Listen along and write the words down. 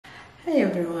Hey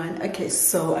everyone. Okay,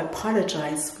 so I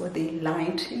apologize for the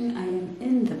lighting. I am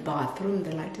in the bathroom.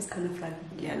 The light is kind of like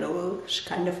yellowish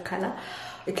kind of color.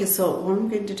 Okay, so what I'm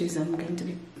going to do is I'm going to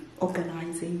be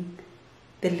organizing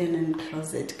the linen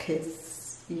closet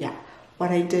because yeah, what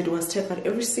I did was take out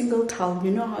every single towel. You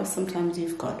know how sometimes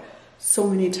you've got so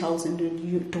many towels and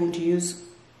you don't use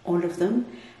all of them.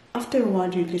 After a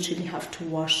while you literally have to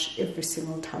wash every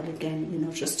single towel again, you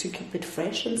know, just to keep it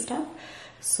fresh and stuff.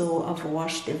 So I've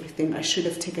washed everything. I should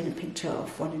have taken a picture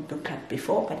of what it looked like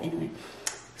before, but anyway,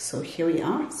 so here we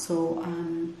are. So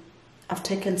I've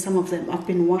taken some of them. I've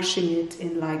been washing it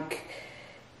in like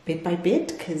bit by bit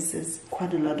because there's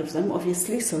quite a lot of them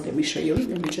obviously. So let me show you.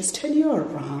 Let me just turn you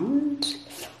around.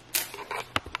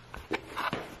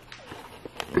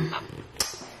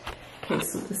 Okay,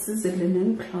 so this is a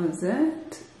linen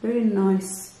closet. Very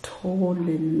nice tall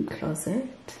linen closet.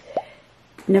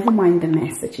 Never mind the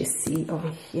mess that you see over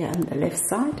here on the left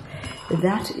side.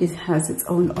 That has its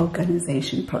own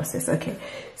organization process. Okay,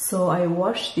 so I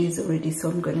washed these already, so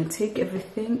I'm going to take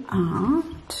everything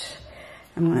out.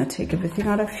 I'm going to take everything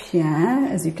out of here.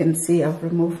 As you can see, I've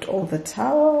removed all the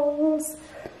towels.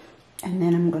 And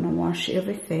then I'm going to wash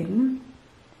everything.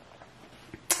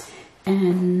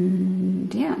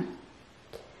 And yeah,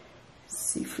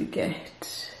 see if we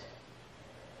get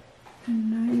a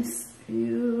nice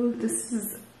view. This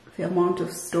is the amount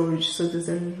of storage, so there's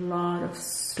a lot of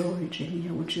storage in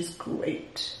here, which is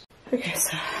great. Okay,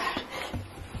 so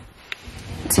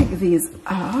take these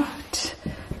out.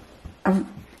 I've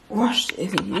washed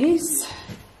these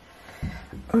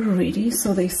already,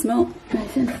 so they smell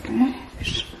nice and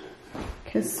fresh.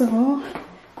 Okay, so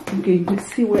I'm going to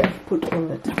see where I've put all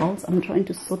the towels. I'm trying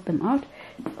to sort them out.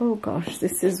 Oh gosh,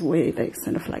 this is where they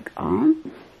kind of like are.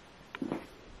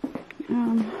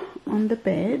 On the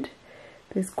bed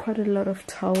there's quite a lot of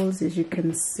towels, as you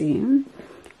can see.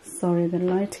 Sorry, the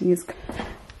lighting is...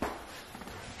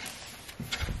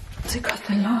 Take out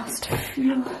the last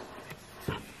few.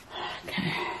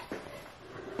 Okay.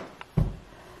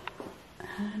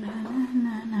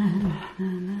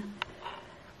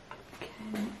 Okay,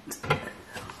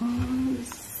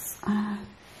 those are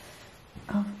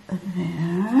over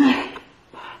there.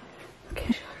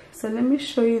 Okay, so let me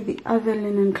show you the other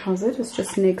linen closet. It's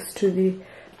just next to the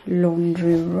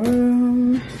laundry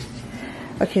room.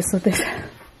 Okay, so this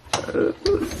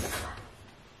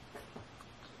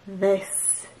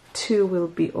too will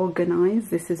be organized.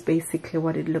 This is basically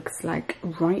what it looks like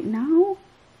right now.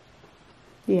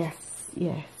 Yes,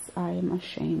 I am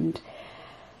ashamed.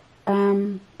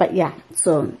 But yeah,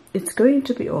 so it's going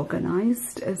to be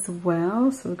organized as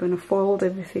well. So we're going to fold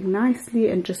everything nicely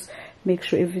and just make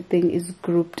sure everything is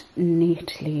grouped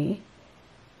neatly.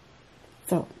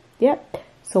 So yeah,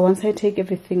 so once I take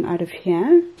everything out of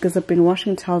here, because I've been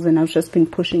washing towels and I've just been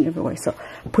pushing everywhere, so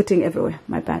putting everywhere,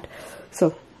 my bad.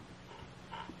 So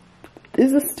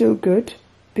these are still good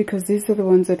because these are the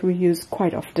ones that we use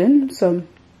quite often. So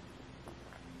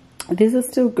these are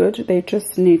still good. They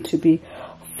just need to be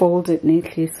folded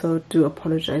neatly, so do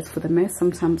apologize for the mess.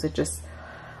 Sometimes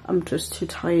I'm just too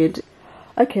tired.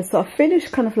 Okay, so I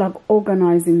finished kind of like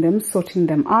organizing them, sorting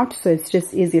them out, so it's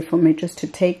just easier for me just to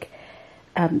take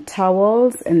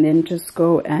towels and then just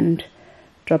go and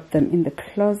drop them in the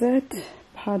closet.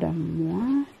 Pardon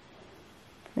moi.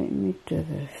 Let me do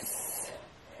this.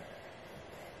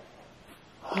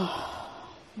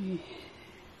 The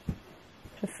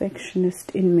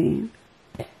perfectionist in me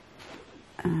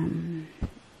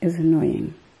is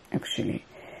annoying. Actually,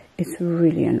 it's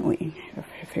really annoying, the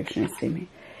perfectionist in me.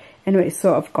 Anyway,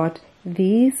 so I've got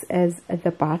these as the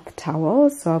bath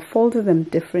towels, so I've folded them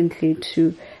differently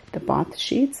to the bath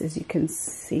sheets, as you can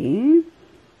see.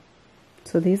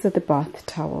 So these are the bath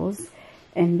towels,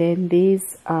 and then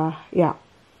these are, yeah,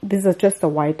 these are just the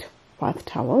white bath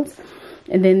towels,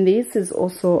 and then this is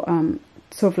also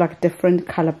sort of like different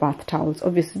color bath towels.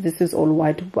 Obviously this is all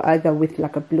white, either with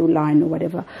like a blue line or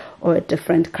whatever, or a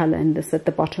different color, and this at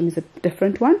the bottom is a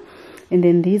different one. And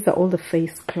then these are all the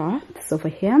face cloths over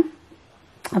here.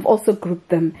 I've also grouped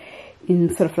them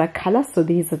in sort of like color, so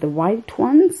these are the white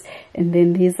ones, and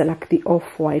then these are like the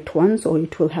off-white ones, or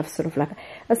it will have sort of like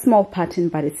a small pattern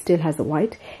but it still has a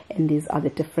white, and these are the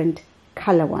different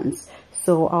color ones.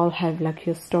 So I'll have like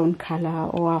your stone color,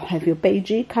 or I'll have your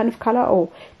beigey kind of color, or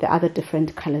the other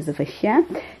different colors over here.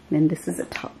 And then this is a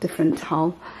different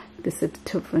towel. This is a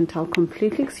different towel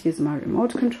completely. Excuse my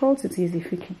remote controls. It's easy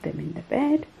if you keep them in the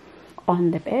bed, on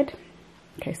the bed.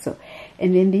 Okay, so,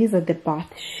 and then these are the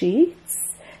bath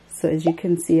sheets. So as you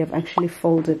can see, I've actually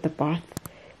folded the bath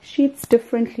sheets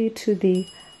differently to the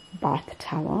bath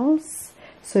towels.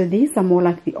 So these are more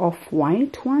like the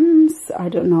off-white ones. I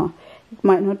don't know. It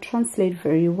might not translate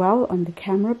very well on the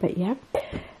camera, but yeah.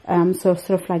 So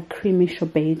sort of like creamish or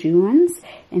beigey ones.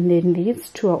 And then these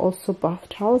two are also bath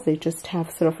towels. They just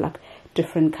have sort of like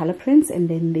different color prints. And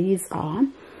then these are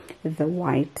the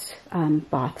white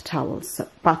bath towels,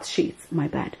 bath sheets, my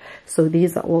bad. So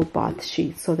these are all bath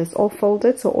sheets. So that's all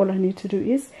folded. So all I need to do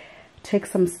is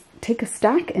take a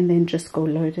stack and then just go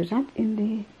load it up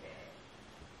in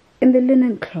the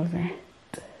linen closet.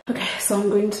 Okay, so I'm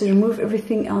going to remove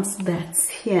everything else that's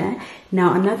here.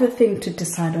 Now, another thing to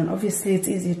decide on, obviously it's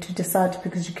easier to decide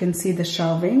because you can see the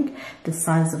shelving, the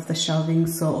size of the shelving.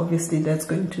 So obviously that's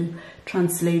going to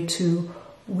translate to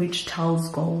which towels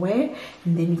go where.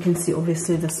 And then you can see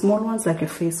obviously the small ones, like your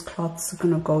face cloths, are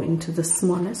going to go into the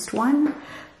smallest one,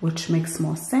 which makes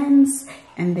more sense.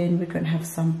 And then we're going to have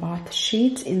some bath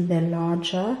sheet in the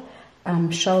larger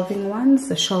shelving ones,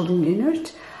 the shelving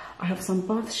unit. I have some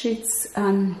bath sheets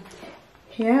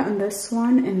here on this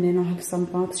one, and then I have some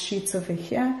bath sheets over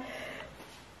here,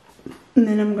 and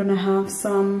then I'm gonna have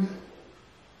some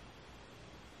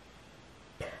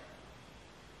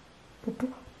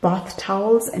bath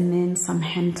towels and then some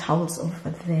hand towels over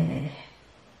there,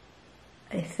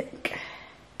 I think.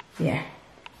 Yeah,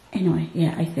 anyway,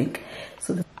 yeah, I think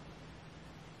so.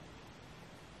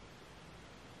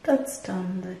 That's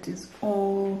done. That is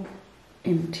all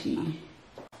empty.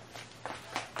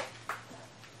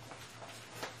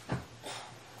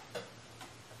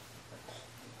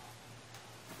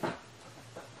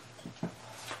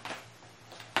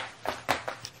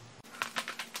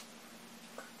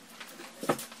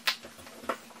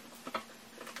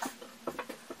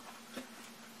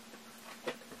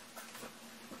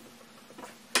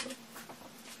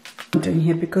 Doing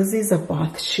here, because these are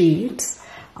bath sheets,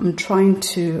 I'm trying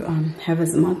to have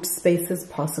as much space as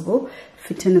possible,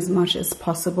 fit in as much as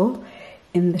possible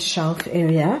in the shelf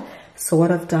area. So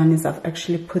what I've done is I've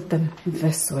actually put them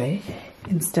this way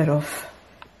instead of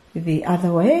the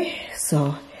other way.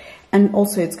 So, and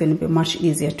also it's going to be much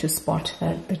easier to spot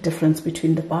the difference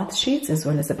between the bath sheets as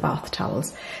well as the bath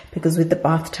towels, because with the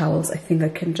bath towels I think I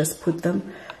can just put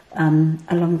them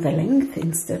along the length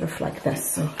instead of like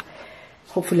this. So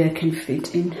hopefully I can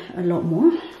fit in a lot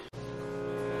more.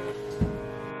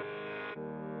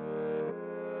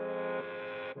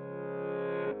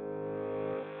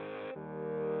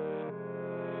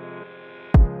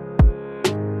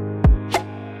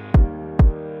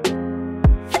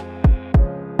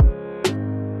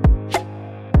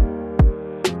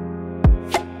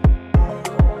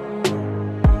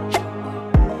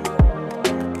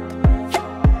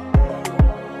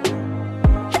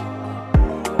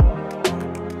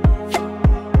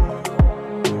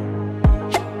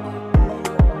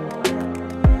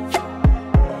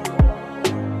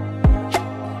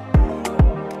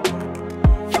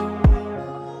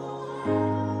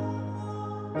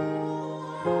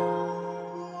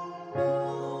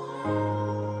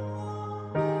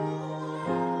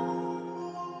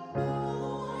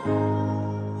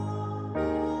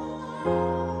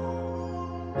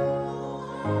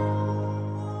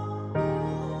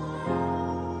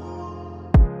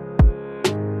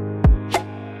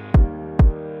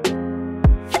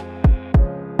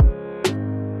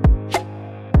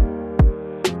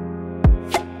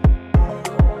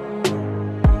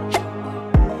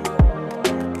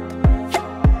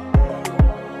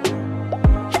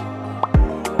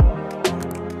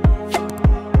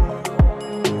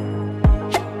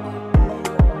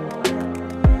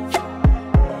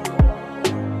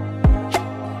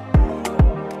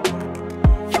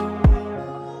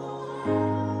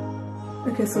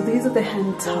 Okay, so these are the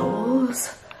hand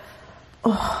towels.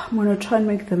 Oh, I'm going to try and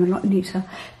make them a lot neater.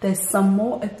 There's some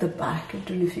more at the back. I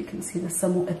don't know if you can see, there's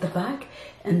some more at the back.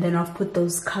 And then I've put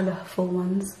those colorful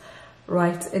ones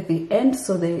right at the end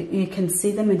so you can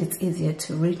see them and it's easier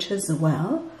to reach as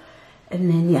well. And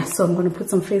then, yeah, so I'm going to put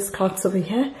some face cloths over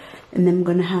here. And then I'm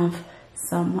going to have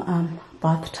some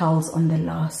bath towels on the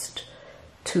last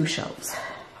two shelves.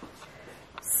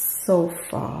 So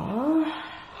far,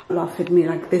 laugh at me,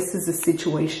 like this is the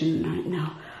situation right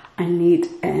now. I need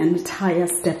an entire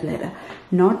step ladder,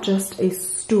 not just a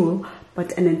stool,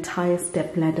 but an entire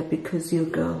step ladder, because your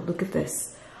girl, look at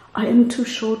this, I am too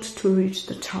short to reach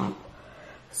the top.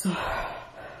 So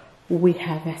we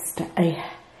have a step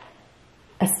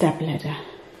ladder.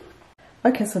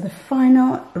 Okay, so the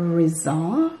final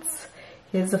results.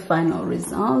 Here's the final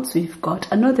results. We've got,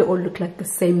 I know they all look like the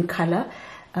same color,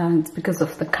 and because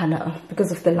of the color,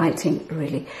 because of the lighting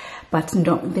really, but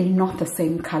no, they're not the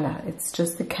same color. It's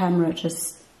just the camera,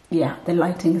 just, yeah, the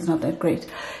lighting is not that great.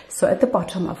 So at the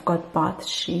bottom I've got bath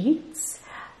sheets,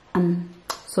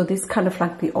 so these kind of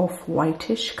like the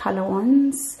off-whitish color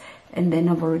ones, And then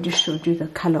I've already showed you the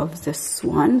color of this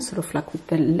one, sort of like with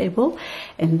the label.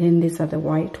 And then these are the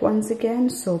white ones again.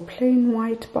 So plain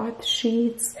white bath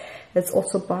sheets. There's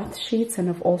also bath sheets, and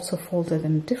I've also folded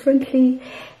them differently.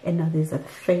 And now these are the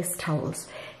face towels.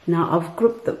 Now I've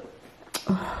grouped them.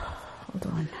 Oh, hold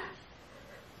on.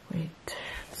 Wait,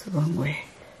 it's the wrong way.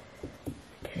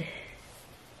 Okay.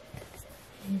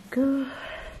 There you go.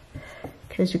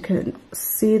 As you can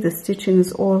see, the stitching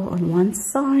is all on one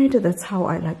side. That's how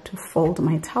I like to fold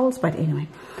my towels. But anyway,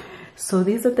 so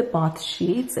these are the bath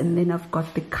sheets, and then I've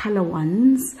got the color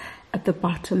ones at the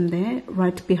bottom there,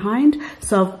 right behind.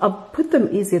 So I've put them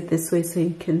easier this way so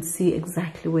you can see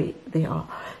exactly where they are.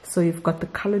 So you've got the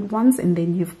colored ones, and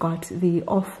then you've got the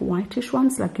off-whitish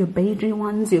ones, like your beigey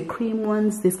ones, your cream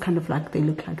ones. This kind of like, they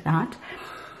look like that.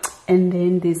 And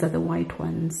then these are the white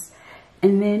ones.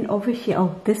 And then over here,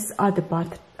 oh, these are the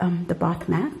bath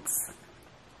mats.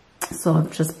 So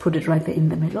I've just put it right there in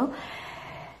the middle.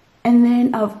 And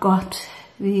then I've got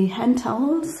the hand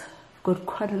towels. I've got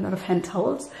quite a lot of hand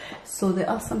towels. So there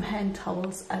are some hand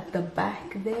towels at the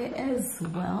back there as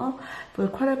well.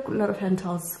 But quite a lot of hand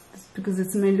towels because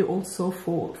it's mainly also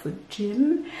for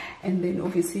gym. And then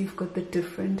obviously you've got the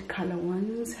different color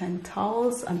ones, hand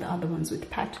towels, and the other ones with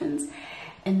patterns.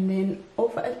 And then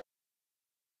over at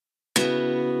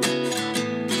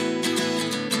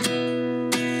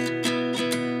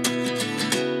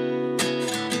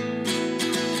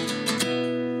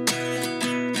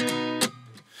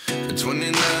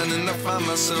find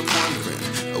myself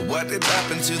wondering what did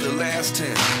happen to the last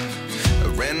 10. I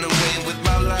ran away with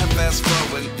my life, fast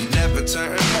forward, never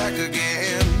turn back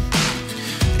again.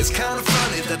 It's kind of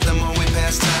funny that the more we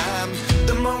pass time,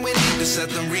 the more we need to set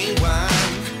them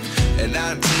rewind. And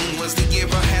 19 was the year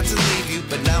I had to leave you,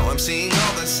 but now I'm seeing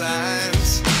all the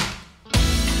signs.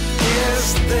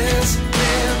 Is this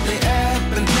really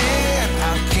happening?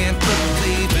 I can't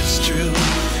believe it's true.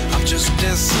 I'm just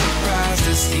as surprised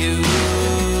as you.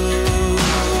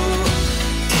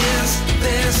 Is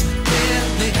this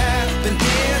really happening?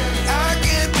 I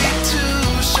can't be too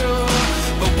sure,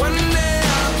 but one day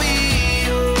I'll be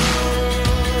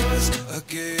yours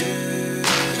again.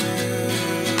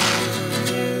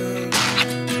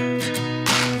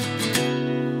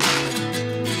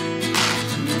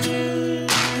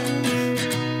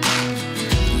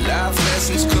 Life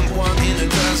lessons come one in a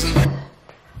dozen.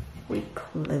 We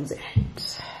close it.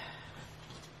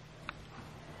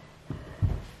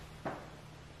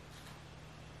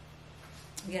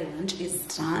 Yeah, lunch is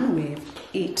done. We've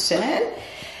eaten.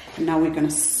 And now we're going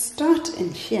to start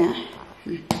in here.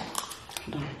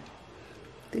 Hold on. I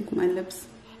think my lips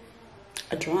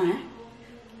are dry.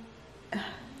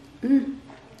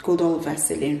 Good old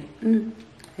Vaseline.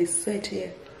 I swear to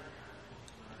you.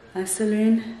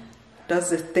 Vaseline does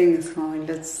the things. Oh,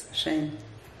 that's a shame.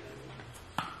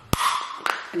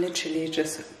 Literally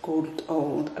just good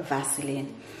old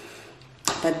Vaseline.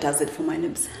 That does it for my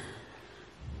lips.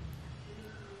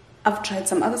 I've tried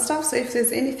some other stuff, so if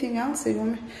there's anything else that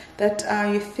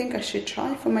you think I should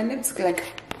try for my lips, like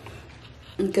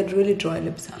I get really dry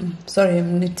lips. Sorry, I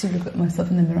need to look at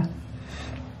myself in the mirror.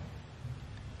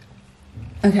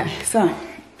 Okay, so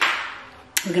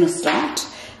we're gonna start.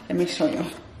 Let me show you.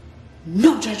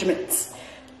 No judgments.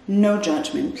 No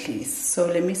judgment, please. So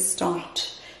let me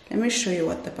start. Let me show you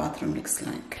what the bathroom looks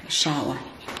like. A shower.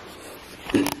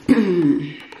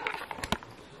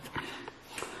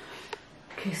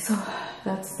 Okay, so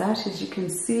that's that, as you can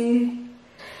see.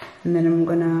 And then I'm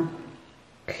gonna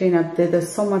clean up there.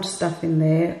 There's so much stuff in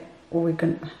there. We're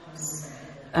gonna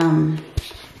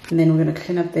and then we're gonna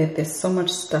clean up there. There's so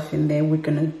much stuff in there. We're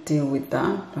gonna deal with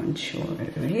that, don't you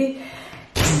worry.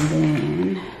 And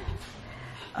then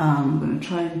I'm gonna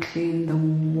try and clean the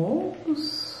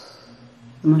walls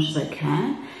as much as I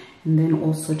can, and then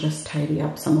also just tidy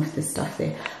up some of the stuff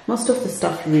there. Most of the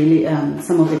stuff really,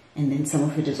 some of it, and then some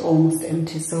of it is almost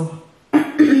empty, so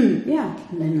yeah.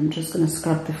 And then I'm just gonna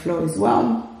scrub the floor as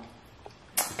well,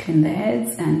 clean the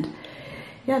heads, and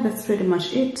yeah, that's pretty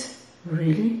much it,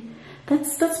 really.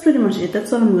 That's pretty much it.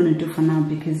 That's what I'm gonna do for now,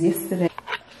 because yesterday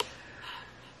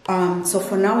so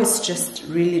for now it's just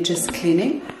really just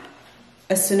cleaning.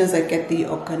 As soon as I get the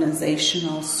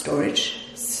organizational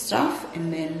storage stuff,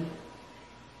 and then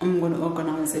I'm going to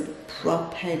organize it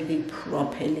properly,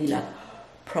 like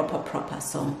proper.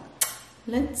 So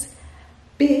let's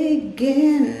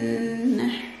begin.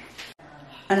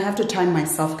 And I have to time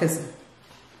myself, because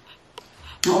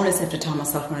I always have to time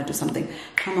myself when I do something.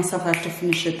 Time myself, I have to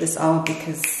finish it this hour,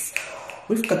 because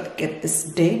we've got to get this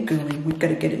day going. We've got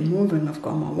to get it moving. I've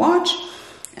got my watch,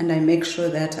 and I make sure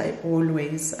that I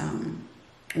always,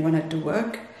 when I do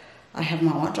work, I have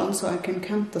my watch on so I can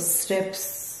count the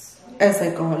steps as I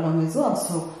go along as well.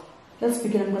 So let's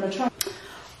begin. I'm going to try.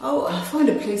 Oh, I found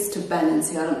a place to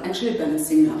balance here. I'm actually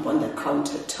balancing up on the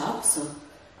countertop. So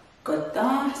got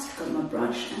that, got my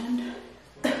brush and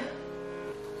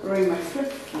wearing my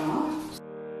flip-flops.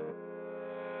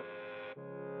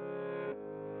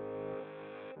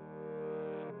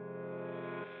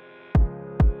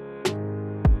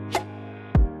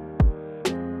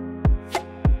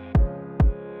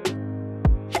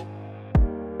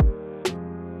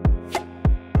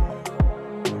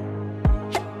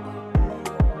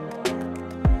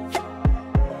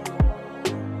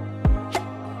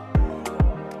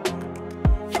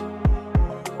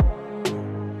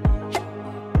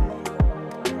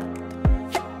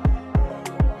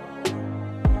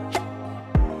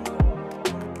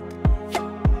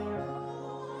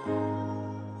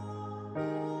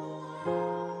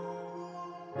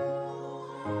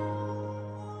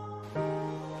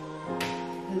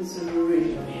 It's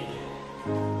really weird.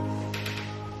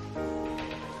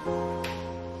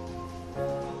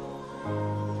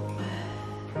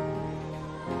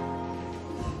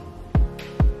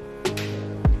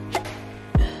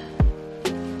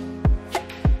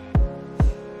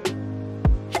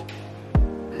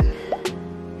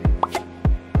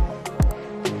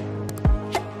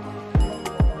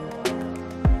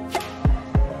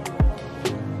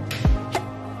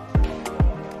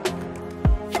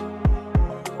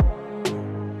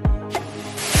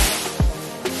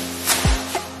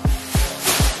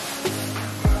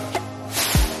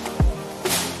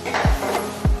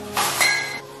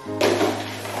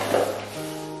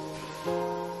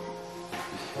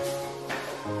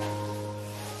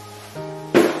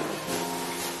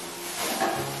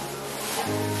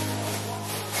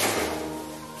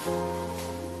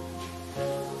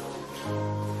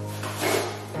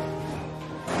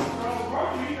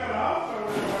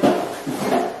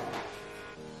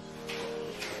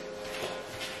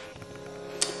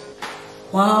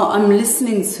 Wow, I'm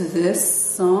listening to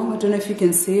this song. I don't know if you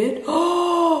can see it.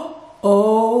 Oh,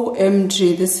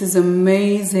 OMG, this is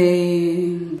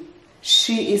amazing.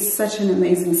 She is such an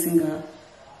amazing singer.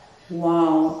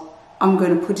 Wow, I'm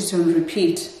going to put it on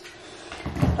repeat.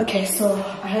 Okay, so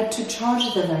I had to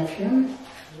charge the vacuum.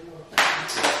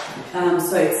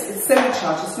 So it's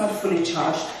semi-charged, it's not fully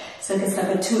charged. So it's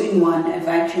like a 2-in-1, a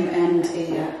vacuum and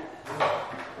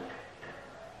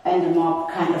a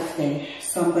mop kind of thing.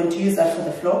 So I'm going to use that for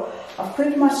the floor. I've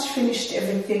pretty much finished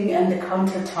everything and the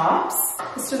countertops.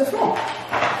 Let's do the floor.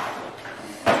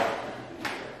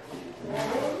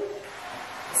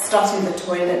 Starting the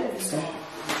toilet.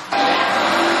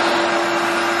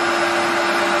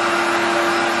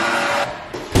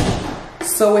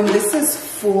 So when this is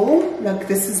full, like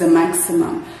this is a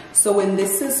maximum. So when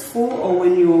this is full or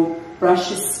when your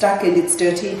brush is stuck and it's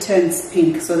dirty, it turns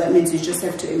pink. So that means you just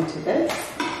have to empty this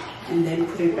and then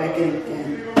put it back in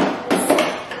again.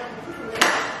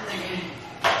 Okay.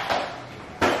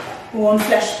 We won't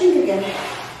flash pink again.